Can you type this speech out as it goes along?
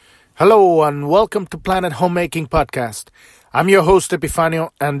Hello and welcome to Planet Homemaking Podcast. I'm your host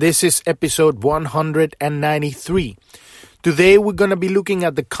Epifanio and this is episode 193. Today we're going to be looking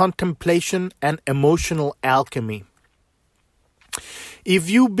at the contemplation and emotional alchemy. If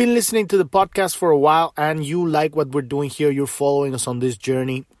you've been listening to the podcast for a while and you like what we're doing here, you're following us on this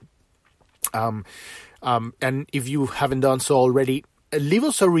journey, and if you haven't done so already, leave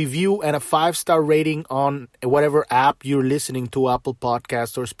us a review and a 5-star rating on whatever app you're listening to, Apple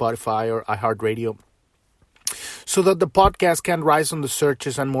Podcasts or Spotify or iHeartRadio, so that the podcast can rise on the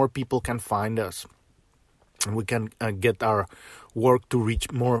searches and more people can find us, and we can get our work to reach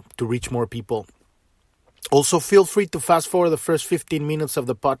more people. Also, feel free to fast forward the first 15 minutes of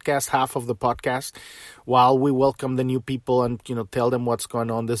the podcast, half of the podcast, while we welcome the new people and tell them what's going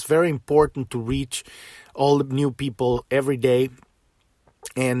on. It's very important to reach all the new people every day.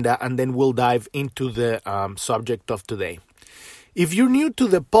 And then we'll dive into the subject of today. If you're new to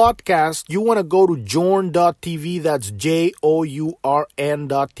the podcast, you want to go to journ.tv. That's JOURN.tv.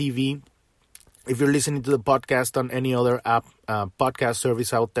 If you're listening to the podcast on any other app, podcast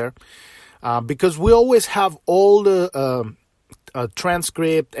service out there, because we always have all the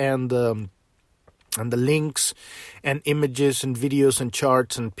transcript and the links and images and videos and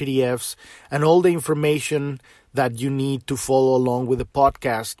charts and PDFs and all the information that you need to follow along with the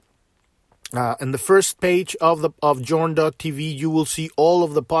podcast. In the first page of journ.tv, you will see all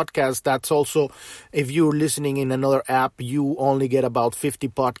of the podcasts. That's also, if you're listening in another app, you only get about 50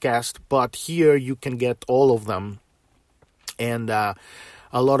 podcasts, but here you can get all of them. And a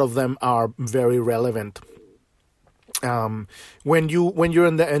lot of them are very relevant. When you're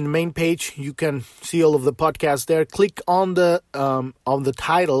in the main page, you can see all of the podcasts there. Click on the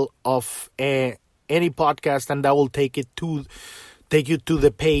title of any podcast, and that will take you to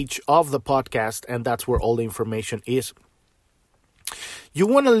the page of the podcast, and that's where all the information is. You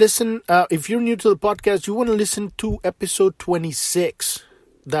want to listen, if you're new to the podcast, you want to listen to episode 26.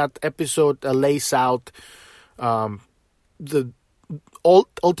 That episode lays out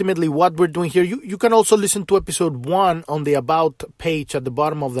ultimately what we're doing here. You can also listen to episode 1 on the About page at the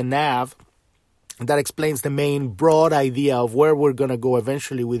bottom of the nav. That explains the main broad idea of where we're going to go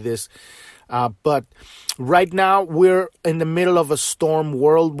eventually with this. But right now we're in the middle of a storm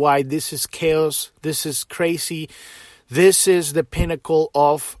worldwide. This is chaos. This is crazy. This is the pinnacle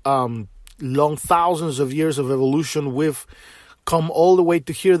of long thousands of years of evolution. We've come all the way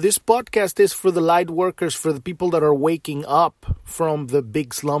to here. This podcast is for the light workers, for the people that are waking up from the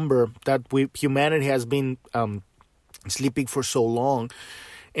big slumber that humanity has been sleeping for so long.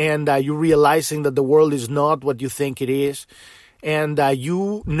 And you're realizing that the world is not what you think it is. And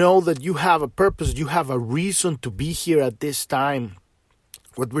you know that you have a purpose, you have a reason to be here at this time.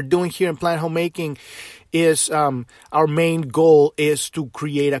 What we're doing here in Planet Homemaking is our main goal is to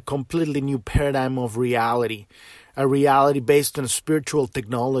create a completely new paradigm of reality. A reality based on spiritual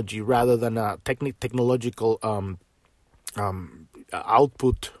technology rather than a technological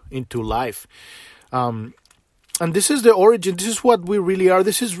output into life. And this is the origin. This is what we really are.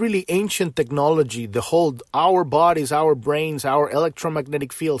 This is really ancient technology. Our bodies, our brains, our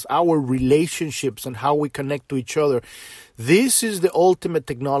electromagnetic fields, our relationships and how we connect to each other. This is the ultimate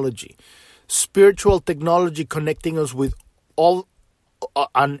technology. Spiritual technology connecting us with all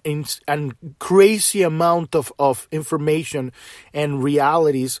and crazy amount of information and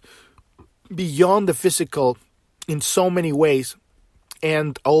realities beyond the physical in so many ways.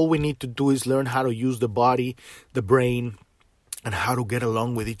 And all we need to do is learn how to use the body, the brain, and how to get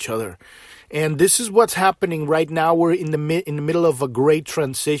along with each other. And this is what's happening right now. We're in the middle of a great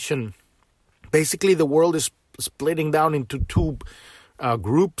transition. Basically, the world is splitting down into two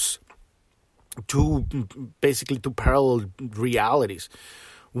groups, two parallel realities.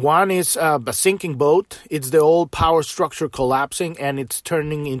 One is a sinking boat. It's the old power structure collapsing, and it's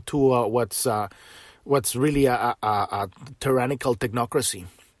turning into what's really a tyrannical technocracy.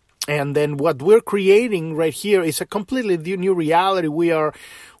 And then what we're creating right here is a completely new reality. We're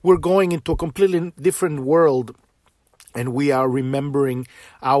going into a completely different world, and we are remembering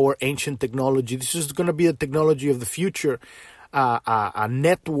our ancient technology. This is going to be the technology of the future, a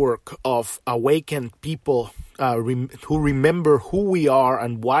network of awakened people who remember who we are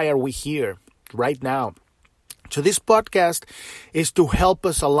and why are we here right now. So this podcast is to help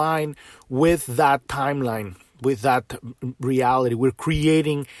us align with that timeline, with that reality. We're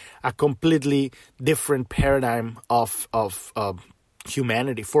creating a completely different paradigm of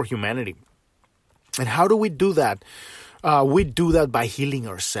humanity, for humanity. And how do we do that? We do that by healing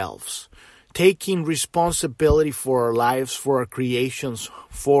ourselves, taking responsibility for our lives, for our creations,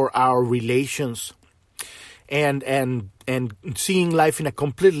 for our relations, and seeing life in a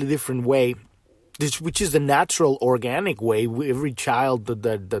completely different way, which is the natural, organic way. Every child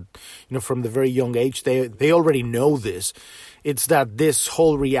that from the very young age, they already know this. It's that this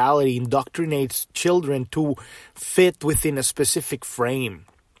whole reality indoctrinates children to fit within a specific frame,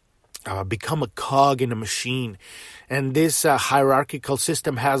 become a cog in a machine. And this hierarchical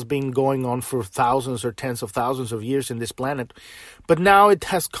system has been going on for thousands or tens of thousands of years in this planet. But now it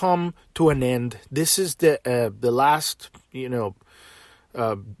has come to an end. This is the last,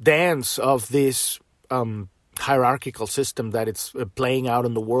 dance of this hierarchical system that it's playing out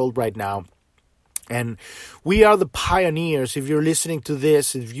in the world right now. And we are the pioneers. If you're listening to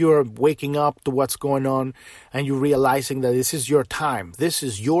this, if you're waking up to what's going on and you're realizing that this is your time, this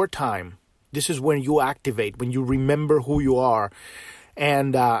is your time. This is when you activate, when you remember who you are.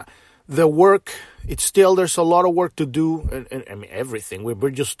 And the work, there's a lot of work to do. And I mean, everything.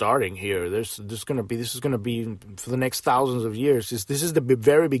 We're just starting here. This is going to be for the next thousands of years. This is the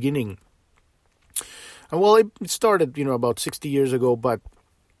very beginning. And well, it started, about 60 years ago, but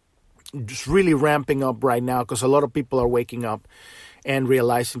just really ramping up right now because a lot of people are waking up and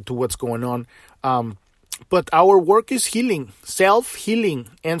realizing to what's going on. But our work is healing, self-healing.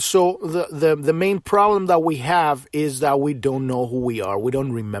 And so the main problem that we have is that we don't know who we are. We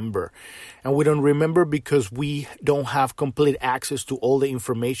don't remember. And we don't remember because we don't have complete access to all the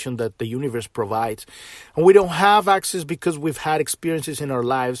information that the universe provides. And we don't have access because we've had experiences in our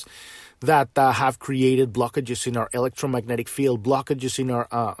lives that have created blockages in our electromagnetic field, blockages in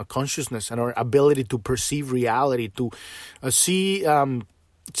our consciousness and our ability to perceive reality, to see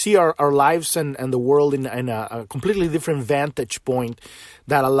our lives and the world in a completely different vantage point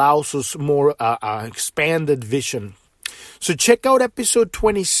that allows us more expanded vision. So check out episode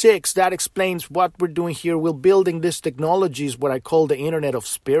 26. That explains what we're doing here. We're building this technology, is what I call the Internet of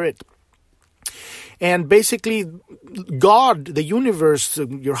Spirit. And basically, God, the universe,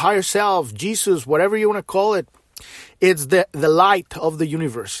 your higher self, Jesus, whatever you want to call it, it's the light of the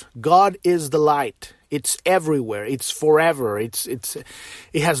universe. God is the light. It's everywhere. It's forever. It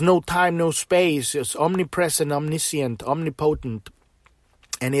has no time, no space. It's omnipresent, omniscient, omnipotent.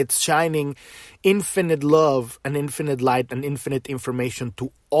 And it's shining infinite love and infinite light and infinite information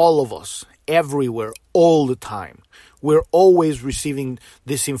to all of us, everywhere, all the time. We're always receiving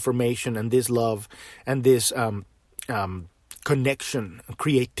this information and this love and this connection,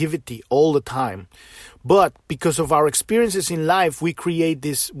 creativity all the time. But because of our experiences in life, we create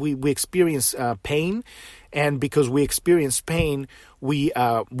this, we experience pain. And because we experience pain, we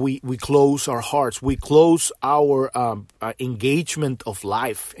close our hearts, we close our engagement of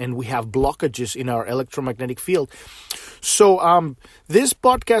life, and we have blockages in our electromagnetic field. So this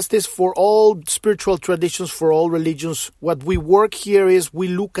podcast is for all spiritual traditions, for all religions. What we work here is we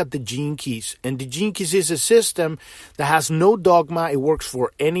look at the gene keys, and the gene keys is a system that has no dogma. It works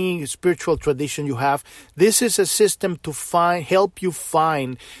for any spiritual tradition you have. This is a system to help you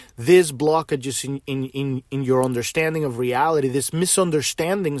find these blockages in your understanding of reality, these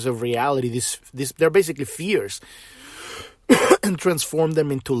misunderstandings of reality, they're basically fears, and transform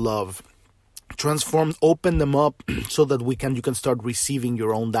them into love. Open them up so that you can start receiving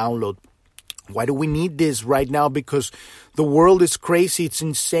your own download. Why do we need this right now? Because the world is crazy. It's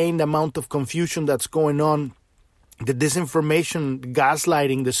insane, the amount of confusion that's going on, the disinformation, the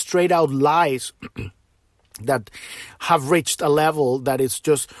gaslighting, the straight out lies that have reached a level that it's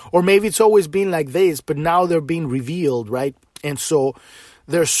just, or maybe it's always been like this, but now they're being revealed, right? And so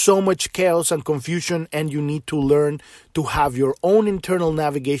there's so much chaos and confusion, and you need to learn to have your own internal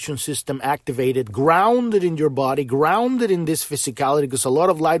navigation system activated, grounded in your body, grounded in this physicality, because a lot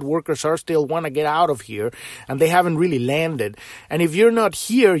of light workers are still want to get out of here, and they haven't really landed. And if you're not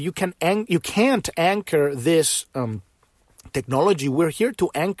here, you can't anchor this technology. We're here to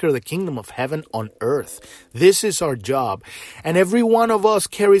anchor the kingdom of heaven on earth. This is our job. And every one of us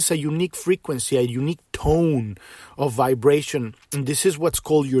carries a unique frequency, a unique tone of vibration. And this is what's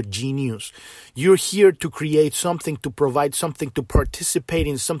called your genius. You're here to create something, to provide something, to participate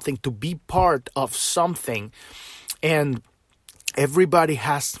in something, to be part of something. And everybody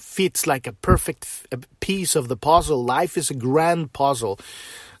fits like a perfect piece of the puzzle. Life is a grand puzzle.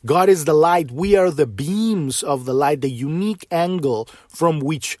 God is the light. We are the beams of the light, the unique angle from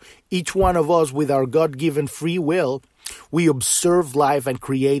which each one of us, with our God-given free will, we observe life and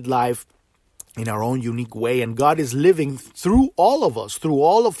create life in our own unique way. And God is living through all of us, through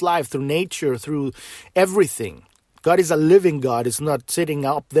all of life, through nature, through everything. God is a living God. It's not sitting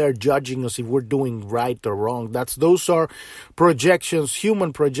up there judging us if we're doing right or wrong. Those are projections,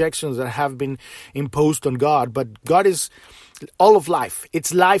 human projections that have been imposed on God. But God is all of life.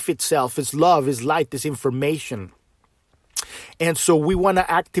 It's life itself. It's love. It's light. It's information. And so we want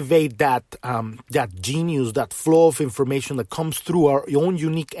to activate that genius, that flow of information that comes through our own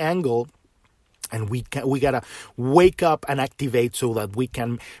unique angle. And we gotta wake up and activate so that we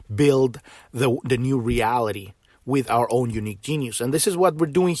can build the new reality with our own unique genius. And this is what we're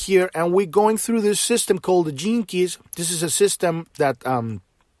doing here. And we're going through this system called the Gene Keys. This is a system that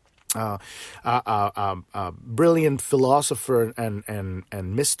brilliant philosopher and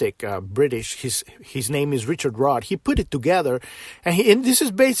mystic, British. His name is Richard Roth. He put it together, and this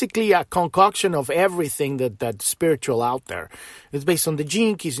is basically a concoction of everything that's spiritual out there. It's based on the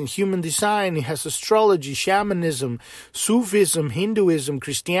Gene Keys and human design. It has astrology, shamanism, Sufism, Hinduism,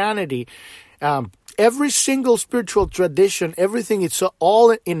 Christianity. Every single spiritual tradition, everything. It's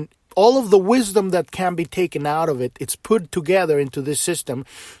all in. All of the wisdom that can be taken out of it, it's put together into this system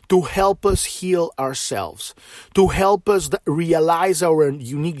to help us heal ourselves, to help us realize our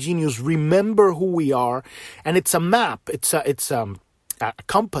unique genius, remember who we are. And it's a map, it's a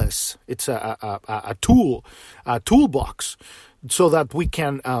compass, it's a tool, a toolbox, so that we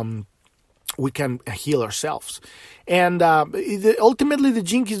can heal ourselves. And ultimately, the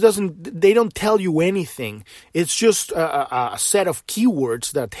Gene Keys they don't tell you anything. It's just a set of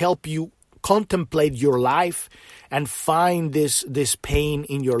keywords that help you contemplate your life and find this pain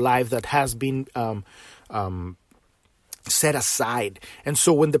in your life that has been set aside. And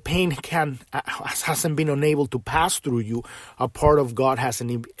so when the pain hasn't been unable to pass through you, a part of God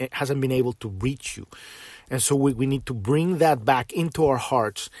hasn't been able to reach you. And so we need to bring that back into our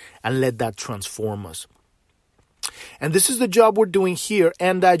hearts and let that transform us. And this is the job we're doing here.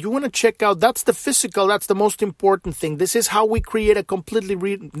 And you want to check out, that's the physical, that's the most important thing. This is how we create a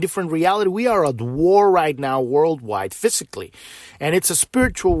completely different reality. We are at war right now worldwide, physically. And it's a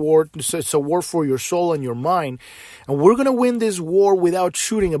spiritual war. It's a war for your soul and your mind. And we're going to win this war without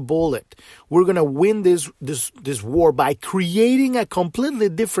shooting a bullet. We're going to win this war by creating a completely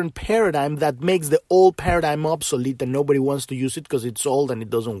different paradigm that makes the old paradigm obsolete, and nobody wants to use it because it's old and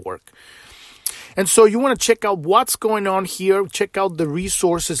it doesn't work. And so you want to check out what's going on here. Check out the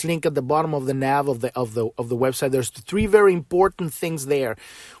resources link at the bottom of the nav of the website. There's 3 very important things there.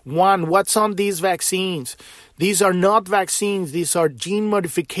 1, what's on these vaccines? These are not vaccines. These are gene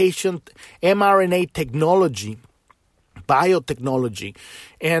modification, mRNA technology, biotechnology,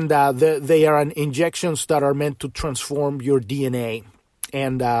 and they are injections that are meant to transform your DNA.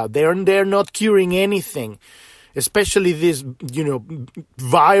 And they're not curing anything. Especially this,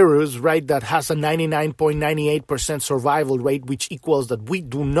 virus, right, that has a 99.98% survival rate, which equals that we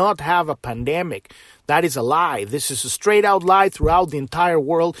do not have a pandemic. That is a lie. This is a straight out lie throughout the entire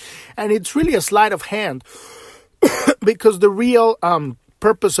world. And it's really a sleight of hand because the real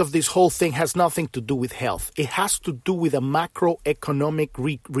purpose of this whole thing has nothing to do with health. It has to do with a macroeconomic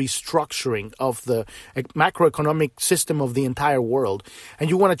restructuring of the macroeconomic system of the entire world. And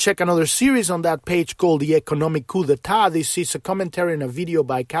you want to check another series on that page called The Economic Coup d'etat. This is a commentary and a video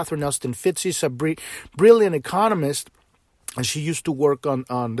by Catherine Austin Fitz. She's a brilliant economist, and she used to work on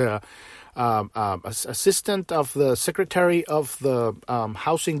the assistant of the Secretary of the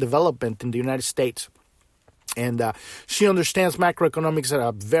Housing Development in the United States. And she understands macroeconomics at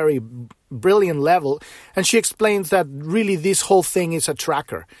a very brilliant level. And she explains that really this whole thing is a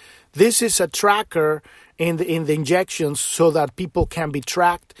tracker. This is a tracker in the injections so that people can be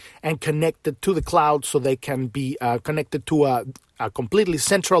tracked and connected to the cloud, so they can be connected to a completely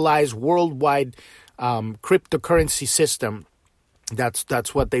centralized worldwide cryptocurrency system.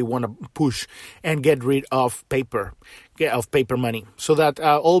 That's what they want to push and get rid of paper money, so that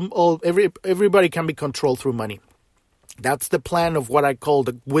everybody can be controlled through money. That's the plan of what I call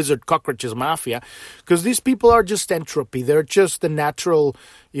the wizard cockroaches mafia, because these people are just entropy. They're just the natural,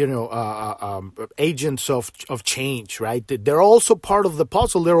 agents of change, right? They're also part of the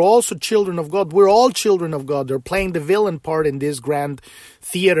puzzle. They're also children of God. We're all children of God. They're playing the villain part in this grand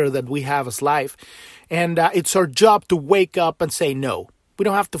theater that we have as life. And it's our job to wake up and say no. We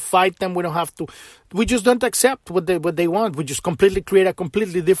don't have to fight them. We just don't accept what they want. We just completely create a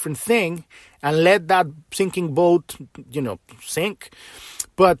completely different thing and let that sinking boat, sink.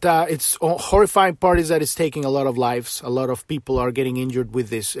 But it's a horrifying part is that it's taking a lot of lives. A lot of people are getting injured with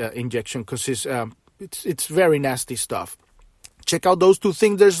this injection because it's very nasty stuff. Check out those 2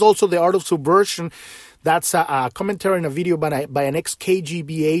 things. There's also The Art of Subversion. That's a commentary in a video by an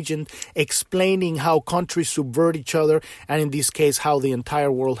ex-KGB agent explaining how countries subvert each other, and in this case, how the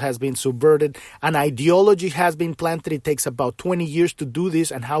entire world has been subverted. An ideology has been planted. It takes about 20 years to do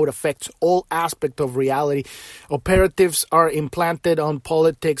this, and how it affects all aspects of reality. Operatives are implanted on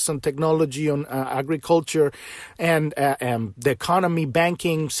politics, on technology, on agriculture, and the economy,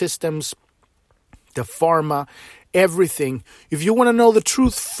 banking systems, the pharma, everything. If you want to know the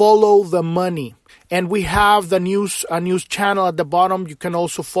truth, follow the money. And we have a news channel at the bottom. You can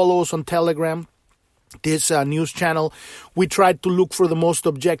also follow us on Telegram. This news channel, we try to look for the most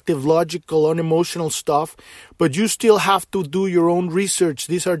objective, logical, unemotional stuff, but you still have to do your own research.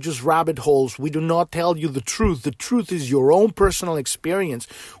 These are just rabbit holes. We do not tell you the truth. The truth is your own personal experience.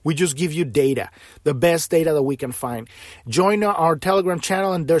 We just give you data, the best data that we can find. Join our Telegram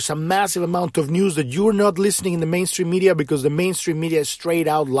channel, and there's a massive amount of news that you're not listening in the mainstream media, because the mainstream media is straight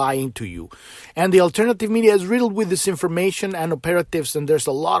out lying to you. And the alternative media is riddled with disinformation and operatives, and there's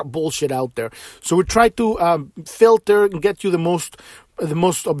a lot of bullshit out there. So we try to filter and get you the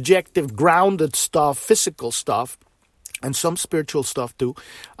most objective, grounded stuff, physical stuff, and some spiritual stuff too.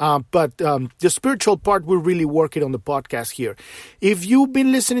 But the spiritual part, we're really working on the podcast here. If you've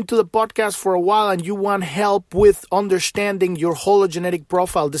been listening to the podcast for a while and you want help with understanding your hologenetic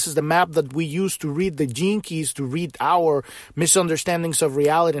profile, this is the map that we use to read the gene keys, to read our misunderstandings of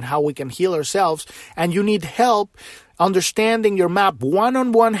reality and how we can heal ourselves, and you need help understanding your map,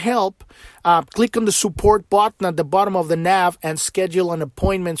 one-on-one help, click on the support button at the bottom of the nav and schedule an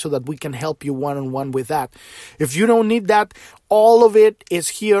appointment so that we can help you one-on-one with that. If you don't need that, all of it is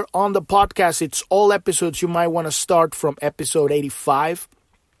here on the podcast. It's all episodes. You might want to start from episode 85.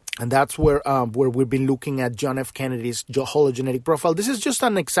 And that's where we've been looking at John F. Kennedy's hologenetic profile. This is just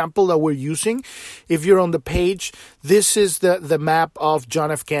an example that we're using. If you're on the page, this is the map of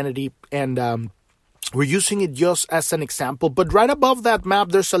John F. Kennedy, and we're using it just as an example. But right above that map,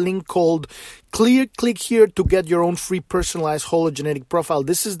 there's a link called Click here to get your own free personalized hologenetic profile.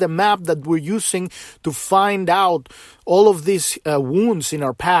 This is the map that we're using to find out all of these wounds in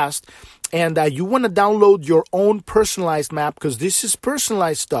our past. And you want to download your own personalized map, because this is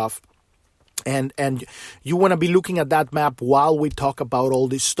personalized stuff. And you want to be looking at that map while we talk about all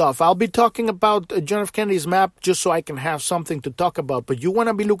this stuff. I'll be talking about John F. Kennedy's map just so I can have something to talk about. But you want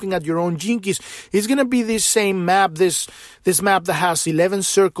to be looking at your own gene keys. It's going to be this same map, this map that has 11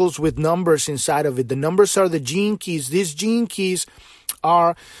 circles with numbers inside of it. The numbers are the gene keys. These gene keys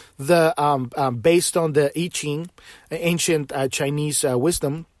are the based on the I Ching, ancient Chinese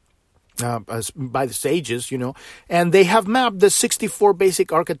wisdom. By the sages, and they have mapped the 64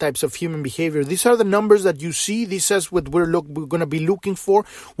 basic archetypes of human behavior. These are the numbers that you see. This is what we're going to be looking for.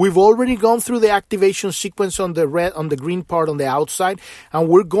 We've already gone through the activation sequence on the green part on the outside, and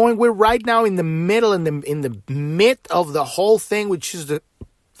we're right now in the middle, in the mid of the whole thing, which is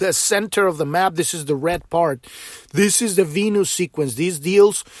the center of the map. This is the red part. This is the Venus sequence. These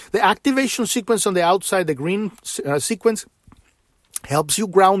deals, the activation sequence on the outside, the green sequence, helps you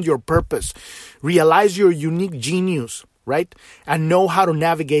ground your purpose, realize your unique genius, right? And know how to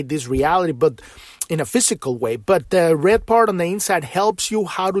navigate this reality, but in a physical way. But the red part on the inside helps you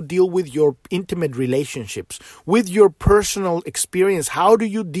how to deal with your intimate relationships, with your personal experience. How do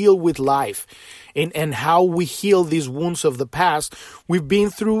you deal with life? And how we heal these wounds of the past. We've been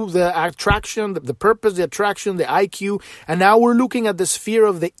through the attraction, the purpose, the attraction, the IQ, and now we're looking at the sphere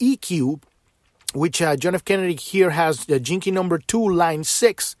of the EQ, which John F. Kennedy here has gene key number 2, line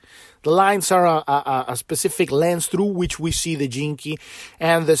 6. The lines are a specific lens through which we see the gene key,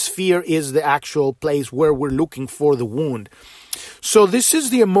 and the sphere is the actual place where we're looking for the wound. So this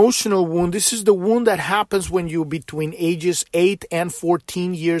is the emotional wound. This is the wound that happens when you're between ages 8 and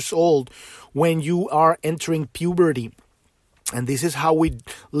 14 years old, when you are entering puberty. And this is how we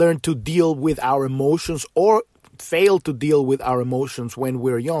learn to deal with our emotions, or fail to deal with our emotions when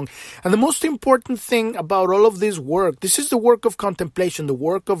we're young. And the most important thing about all of this work, this is the work of contemplation, the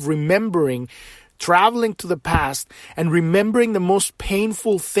work of remembering, traveling to the past and remembering the most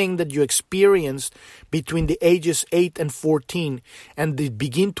painful thing that you experienced between the ages 8 and 14, and they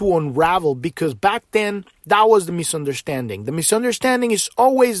begin to unravel, because back then that was the misunderstanding. The misunderstanding is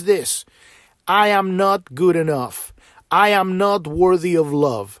always this: I am not good enough. I am not worthy of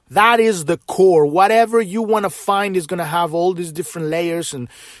love. That is the core. Whatever you want to find is going to have all these different layers and,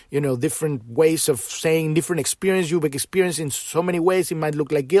 different ways of saying, different experience you've experienced in so many ways. It might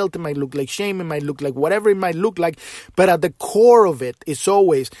look like guilt. It might look like shame. It might look like whatever it might look like. But at the core of it is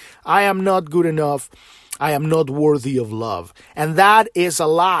always, I am not good enough. I am not worthy of love. And that is a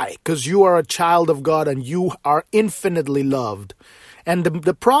lie, because you are a child of God and you are infinitely loved. And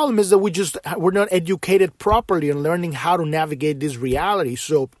the problem is that we're not educated properly in learning how to navigate this reality.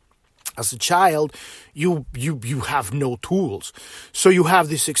 So as a child, you have no tools. So you have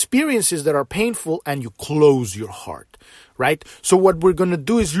these experiences that are painful and you close your heart, right? So what we're going to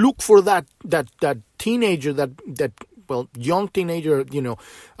do is look for that teenager, that young teenager,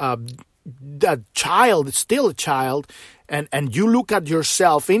 that child is still a child, and you look at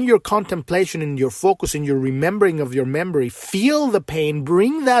yourself in your contemplation, in your focus, in your remembering of your memory, feel the pain,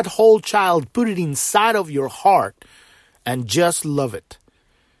 bring that whole child, put it inside of your heart, and just love it.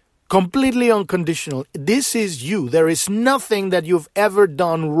 Completely unconditional. This is you. There is nothing that you've ever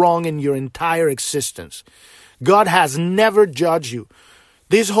done wrong in your entire existence. God has never judged you.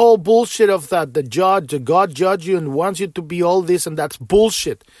 This whole bullshit of that, the God judge you and wants you to be all this, and that's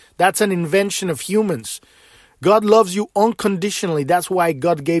bullshit. That's an invention of humans. God loves you unconditionally. That's why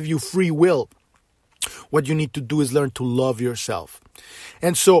God gave you free will. What you need to do is learn to love yourself.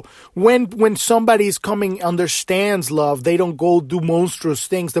 And so when somebody is coming, understands love, they don't go do monstrous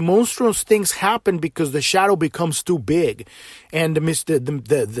things. The monstrous things happen because the shadow becomes too big. And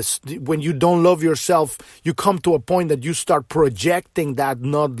when you don't love yourself, you come to a point that you start projecting that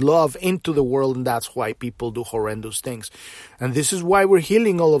not love into the world. And that's why people do horrendous things. And this is why we're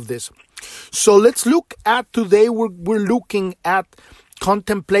healing all of this. So let's look at today, we're looking at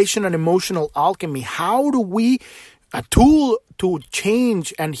contemplation and emotional alchemy. How do we, a tool to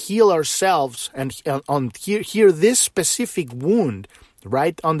change and heal ourselves and on here this specific wound,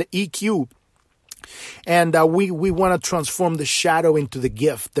 right, on the EQ. And we want to transform the shadow into the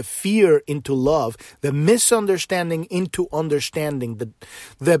gift, the fear into love, the misunderstanding into understanding,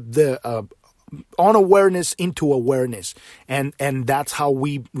 the unawareness into awareness. And that's how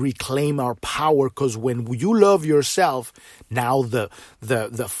we reclaim our power, because when you love yourself, now the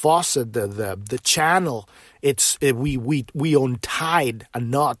faucet, the channel, we untied a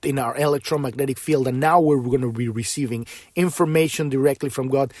knot in our electromagnetic field, and now we're going to be receiving information directly from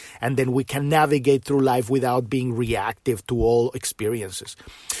God, and then we can navigate through life without being reactive to all experiences.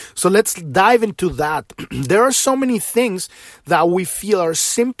 So let's dive into that. There are so many things that we feel are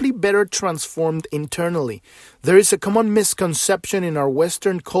simply better transformed internally. There is a common misconception in our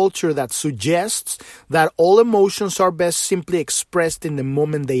Western culture that suggests that all emotions are best simply expressed in the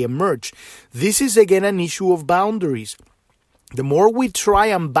moment they emerge. This is again an issue of boundaries. The more we try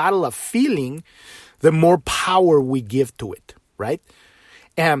and battle a feeling, the more power we give to it, right?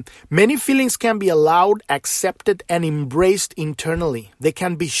 Many feelings can be allowed, accepted, and embraced internally. They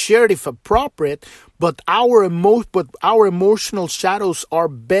can be shared if appropriate, but our emotional shadows are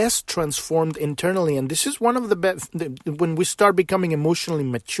best transformed internally. And this is one of the best. When we start becoming emotionally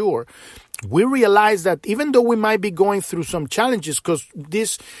mature, we realize that even though we might be going through some challenges, because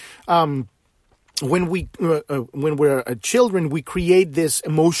this when we're children, we create this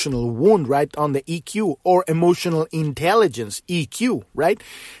emotional wound, right, on the EQ, or emotional intelligence, EQ, right?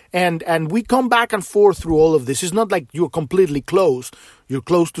 And we come back and forth through all of this. It's not like you're completely closed. You're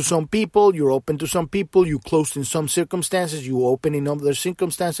close to some people, you're open to some people, you're closed in some circumstances, you open in other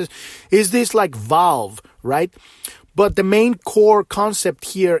circumstances. Is this like valve, right? But the main core concept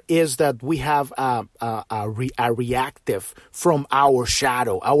here is that we have a reactive from our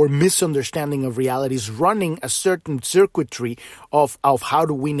shadow. Our misunderstanding of reality is running a certain circuitry of how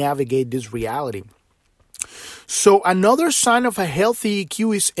do we navigate this reality. So another sign of a healthy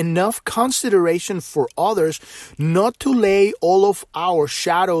EQ is enough consideration for others, not to lay all of our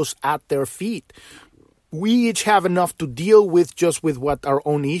shadows at their feet. We each have enough to deal with just with what our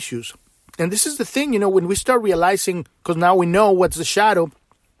own issues. And this is the thing, when we start realizing, because now we know what's the shadow.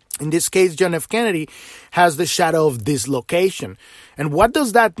 In this case, John F. Kennedy has the shadow of dislocation. And what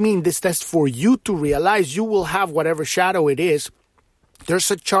does that mean? This test for you to realize you will have whatever shadow it is.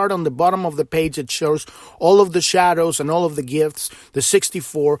 There's a chart on the bottom of the page that shows all of the shadows and all of the gifts, the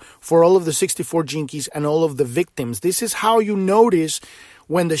 64, for all of the 64 jinkies and all of the victims. This is how you notice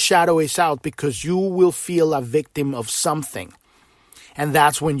when the shadow is out, because you will feel a victim of something. And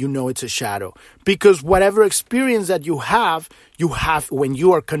that's when you know it's a shadow. Because whatever experience that you have when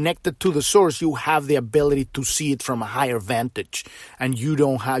you are connected to the source, you have the ability to see it from a higher vantage. And you're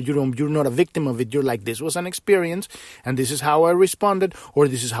not a victim of it. You're like, this was an experience, and this is how I responded, or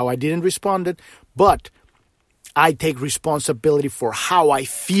this is how I didn't respond. But I take responsibility for how I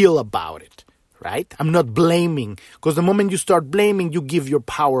feel about it. Right? I'm not blaming. Because the moment you start blaming, you give your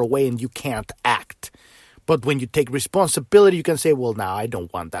power away and you can't act. But when you take responsibility, you can say, well, now I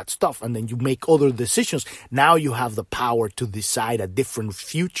don't want that stuff. And then you make other decisions. Now you have the power to decide a different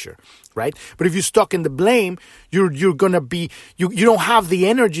future, right? But if you're stuck in the blame, you're going to be, you don't have the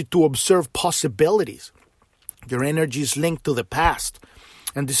energy to observe possibilities. Your energy is linked to the past.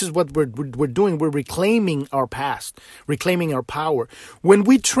 And this is what we're doing. We're reclaiming our past, reclaiming our power. When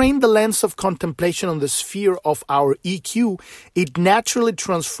we train the lens of contemplation on the sphere of our EQ, it naturally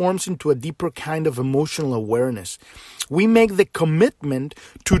transforms into a deeper kind of emotional awareness. We make the commitment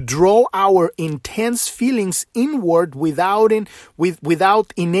to draw our intense feelings inward without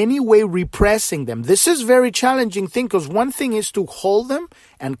in any way repressing them. This is a very challenging thing, because one thing is to hold them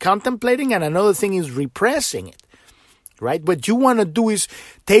and contemplating, and another thing is repressing it. Right? What you want to do is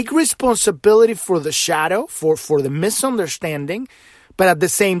take responsibility for the shadow, for the misunderstanding, but at the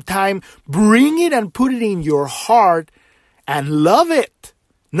same time, bring it and put it in your heart and love it,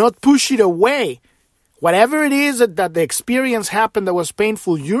 not push it away. Whatever it is that the experience happened that was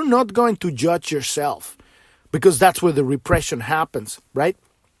painful, you're not going to judge yourself, because that's where the repression happens, right?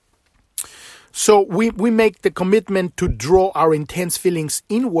 So we make the commitment to draw our intense feelings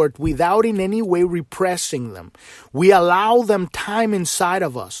inward without in any way repressing them. We allow them time inside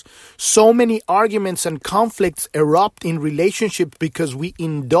of us. So many arguments and conflicts erupt in relationships because we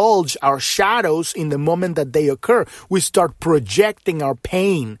indulge our shadows in the moment that they occur. We start projecting our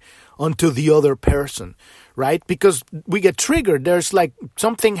pain onto the other person, right? Because we get triggered. There's like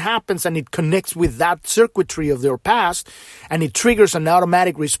something happens and it connects with that circuitry of their past, and it triggers an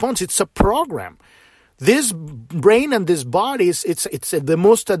automatic response. It's a program. This brain and this body it's the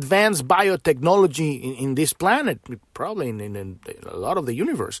most advanced biotechnology in this planet, probably in a lot of the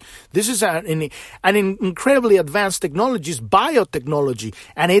universe. This is an incredibly advanced technology, is biotechnology,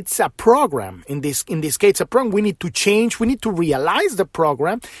 and it's a program. In this case, a program. We need to change. We need to realize the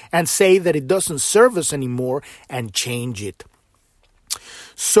program and say that it doesn't serve us anymore and change it.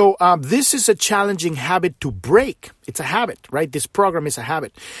 So this is a challenging habit to break. It's a habit, right? This program is a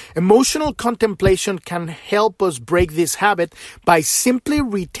habit. Emotional contemplation can help us break this habit by simply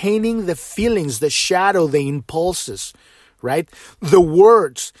retaining the feelings, the shadow, the impulses, right? The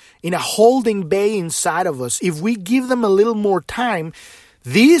words in a holding bay inside of us. If we give them a little more time,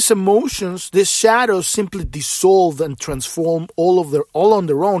 these emotions, these shadows simply dissolve and transform all on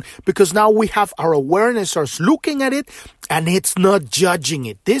their own, because now we have our awareness, are looking at it, and it's not judging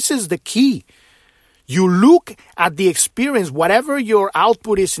it. This is the key. You look at the experience, whatever your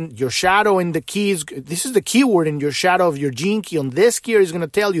output is in your shadow and the keys. This is the keyword in your shadow of your gene key. On this key is going to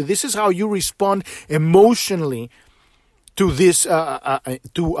tell you this is how you respond emotionally to this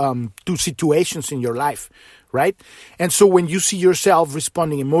to situations in your life. Right? And so when you see yourself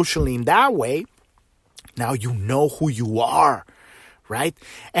responding emotionally in that way, now you know who you are, right?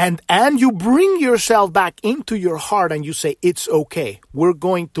 And you bring yourself back into your heart and you say, it's okay. We're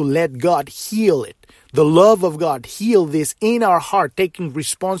going to let God heal it. The love of God heal this in our heart, taking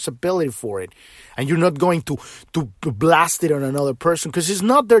responsibility for it. And you're not going to blast it on another person, because it's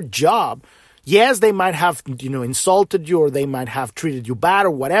not their job. Yes, they might have, insulted you, or they might have treated you bad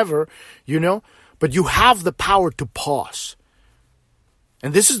or whatever, But you have the power to pause.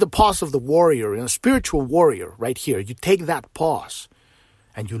 And this is the pause of the warrior, a spiritual warrior right here. You take that pause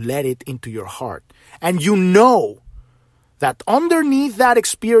and you let it into your heart. And you know that underneath that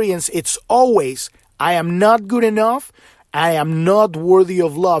experience, it's always, I am not good enough. I am not worthy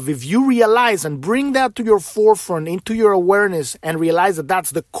of love. If you realize and bring that to your forefront, into your awareness, and realize that that's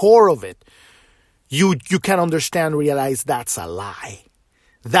the core of it, you can understand, realize that's a lie.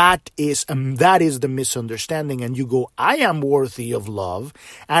 That is the misunderstanding, and you go, I am worthy of love,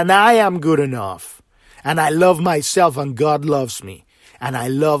 and I am good enough, and I love myself, and God loves me, and I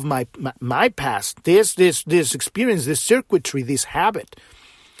love my past, this experience, this circuitry, this habit,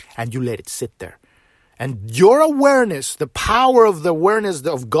 and you let it sit there. And your awareness, the power of the awareness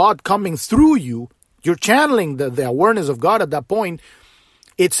of God coming through you, you're channeling the awareness of God at that point,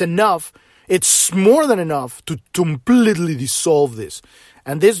 it's enough, it's more than enough to completely dissolve this.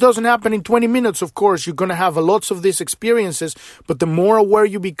 And this doesn't happen in 20 minutes, of course. You're going to have lots of these experiences, but the more aware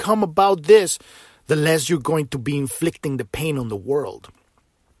you become about this, the less you're going to be inflicting the pain on the world.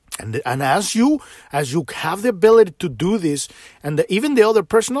 And as you have the ability to do this, and even the other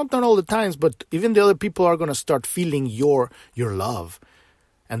person, not all the times, but even the other people are going to start feeling your love.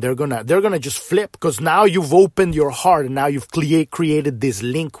 And they're gonna just flip, because now you've opened your heart, and now you've created this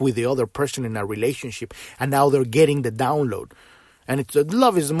link with the other person in a relationship, and now they're getting the download. And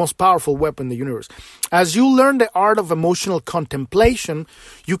love is the most powerful weapon in the universe. As you learn the art of emotional contemplation,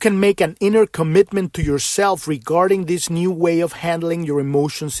 you can make an inner commitment to yourself regarding this new way of handling your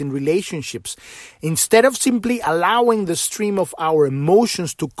emotions in relationships. Instead of simply allowing the stream of our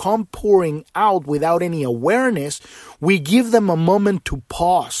emotions to come pouring out without any awareness, we give them a moment to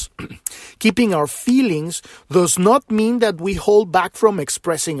pause. Keeping our feelings does not mean that we hold back from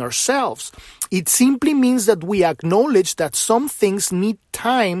expressing ourselves. It simply means that we acknowledge that some things need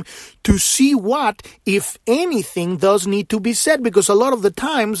time to see what, if anything, does need to be said. Because a lot of the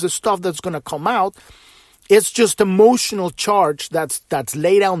times, the stuff that's going to come out, it's just emotional charge that's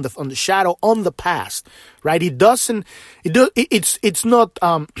laid on the shadow on the past, right? It's not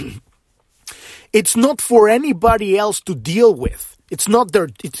it's not for anybody else to deal with. It's not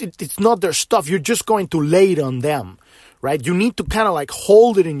their stuff. You're just going to lay it on them, right? You need to kind of like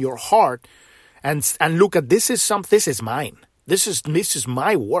hold it in your heart and look at this is mine. This is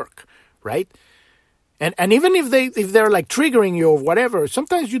my work, right? And even if they're like triggering you or whatever,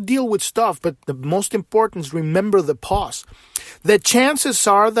 sometimes you deal with stuff, but the most important is remember the pause. The chances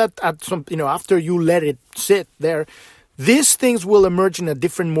are that after you let it sit there, these things will emerge in a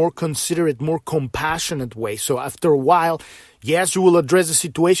different, more considerate, more compassionate way. So after a while, yes, you will address the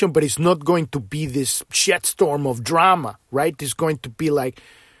situation, but it's not going to be this shitstorm of drama, right? It's going to be like,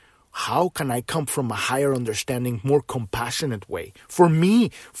 how can I come from a higher understanding, more compassionate way? For me,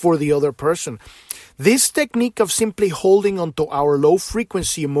 for the other person. This technique of simply holding onto our low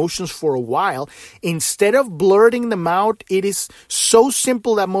frequency emotions for a while, instead of blurting them out, it is so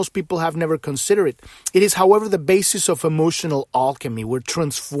simple that most people have never considered it. It is, however, the basis of emotional alchemy. We're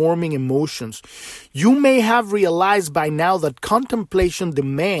transforming emotions. You may have realized by now that contemplation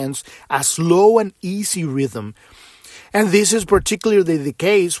demands a slow and easy rhythm. And this is particularly the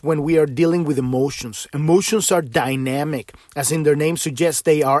case when we are dealing with emotions. Emotions are dynamic. As in their name suggests,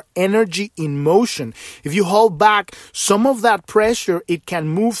 they are energy in motion. If you hold back some of that pressure, it can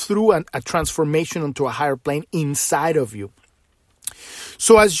move through a transformation onto a higher plane inside of you.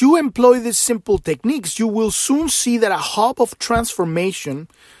 So as you employ these simple techniques, you will soon see that a hub of transformation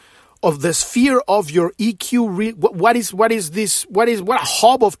of the sphere of your EQ, what a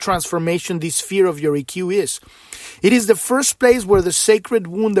hub of transformation this sphere of your EQ is. It is the first place where the sacred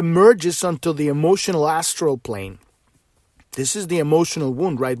wound emerges onto the emotional astral plane. This is the emotional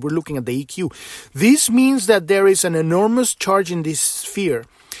wound, right? We're looking at the EQ. This means that there is an enormous charge in this sphere.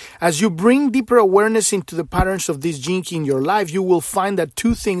 As you bring deeper awareness into the patterns of this gene key in your life, you will find that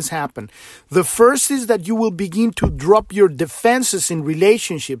two things happen. The first is that you will begin to drop your defenses in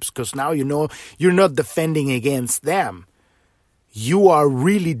relationships, because now you know you're not defending against them. You are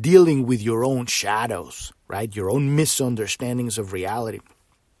really dealing with your own shadows, right? Your own misunderstandings of reality.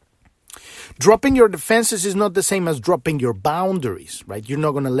 Dropping your defenses is not the same as dropping your boundaries, right? You're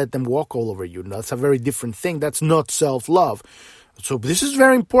not going to let them walk all over you. That's a very different thing. That's not self-love. So this is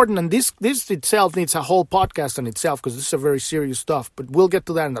very important, and this itself needs a whole podcast on itself, because this is a very serious stuff, but we'll get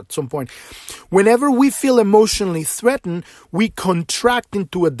to that at some point. Whenever we feel emotionally threatened, we contract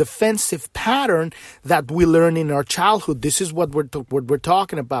into a defensive pattern that we learn in our childhood. This is what we're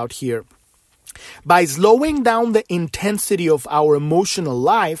talking about here. By slowing down the intensity of our emotional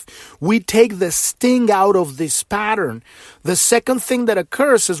life, we take the sting out of this pattern. The second thing that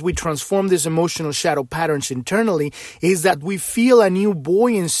occurs as we transform these emotional shadow patterns internally is that we feel a new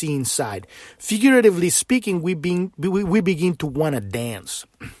buoyancy inside. Figuratively speaking, we begin to want to dance.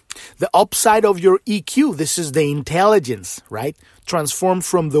 The upside of your EQ, this is the intelligence, right? Transformed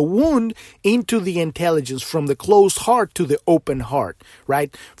from the wound into the intelligence, from the closed heart to the open heart,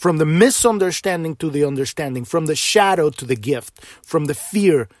 right? From the misunderstanding to the understanding, from the shadow to the gift, from the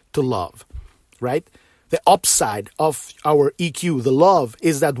fear to love, right? The upside of our EQ, the love,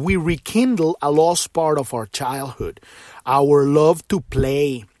 is that we rekindle a lost part of our childhood, our love to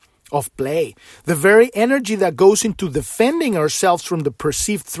play. The very energy that goes into defending ourselves from the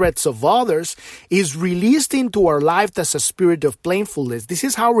perceived threats of others is released into our life as a spirit of playfulness. This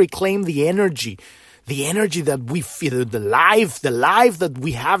is how we reclaim the energy that we feel, the life that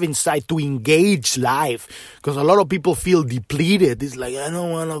we have inside to engage life. Because a lot of people feel depleted. It's like, I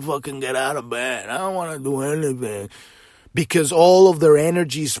don't want to fucking get out of bed. I don't want to do anything. Because all of their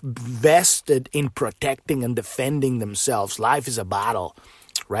energy is vested in protecting and defending themselves. Life is a battle.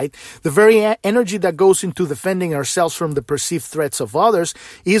 Right? The very energy that goes into defending ourselves from the perceived threats of others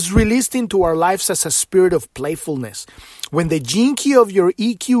is released into our lives as a spirit of playfulness. When the gene key of your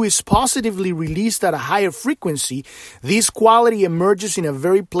EQ is positively released at a higher frequency, this quality emerges in a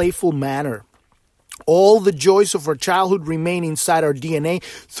very playful manner. All the joys of our childhood remain inside our DNA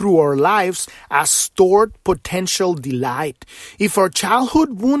through our lives as stored potential delight. If our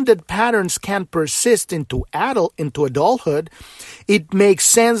childhood wounded patterns can persist into adulthood, it makes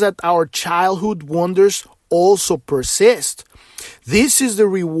sense that our childhood wonders also persist. This is the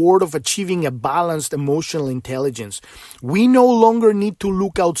reward of achieving a balanced emotional intelligence. We no longer need to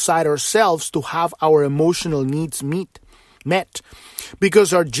look outside ourselves to have our emotional needs met. met,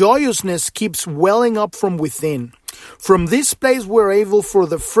 because our joyousness keeps welling up from within. From this place, we're able for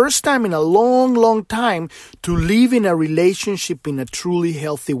the first time in a long, long time to live in a relationship in a truly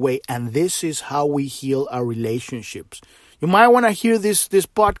healthy way. And this is how we heal our relationships. You might want to hear this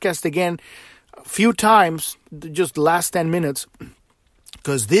podcast again a few times, just the last 10 minutes,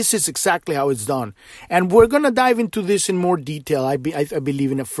 because this is exactly how it's done. And we're going to dive into this in more detail, I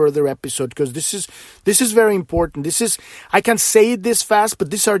believe, in a further episode, because this is very important. I can say it this fast, but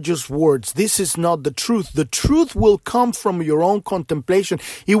these are just words. This is not the truth. The truth will come from your own contemplation.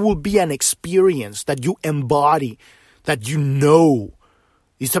 It will be an experience that you embody, that you know.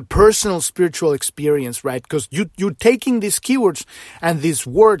 It's a personal spiritual experience, right? Because you're taking these keywords and these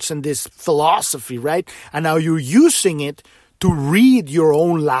words and this philosophy, right? And now you're using it to read your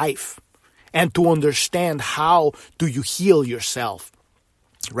own life and to understand how do you heal yourself,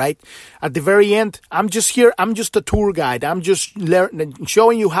 right? At the very end, I'm just a tour guide. I'm just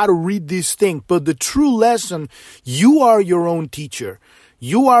showing you how to read this thing. But the true lesson, you are your own teacher.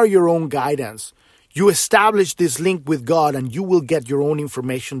 You are your own guidance. You establish this link with God and you will get your own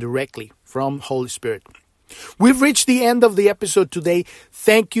information directly from Holy Spirit. We've reached the end of the episode today.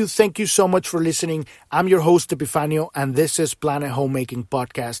 Thank you so much for listening. I'm your host, Epifanio, and this is Planet Homemaking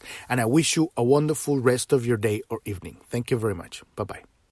Podcast. And I wish you a wonderful rest of your day or evening. Thank you very much. Bye-bye.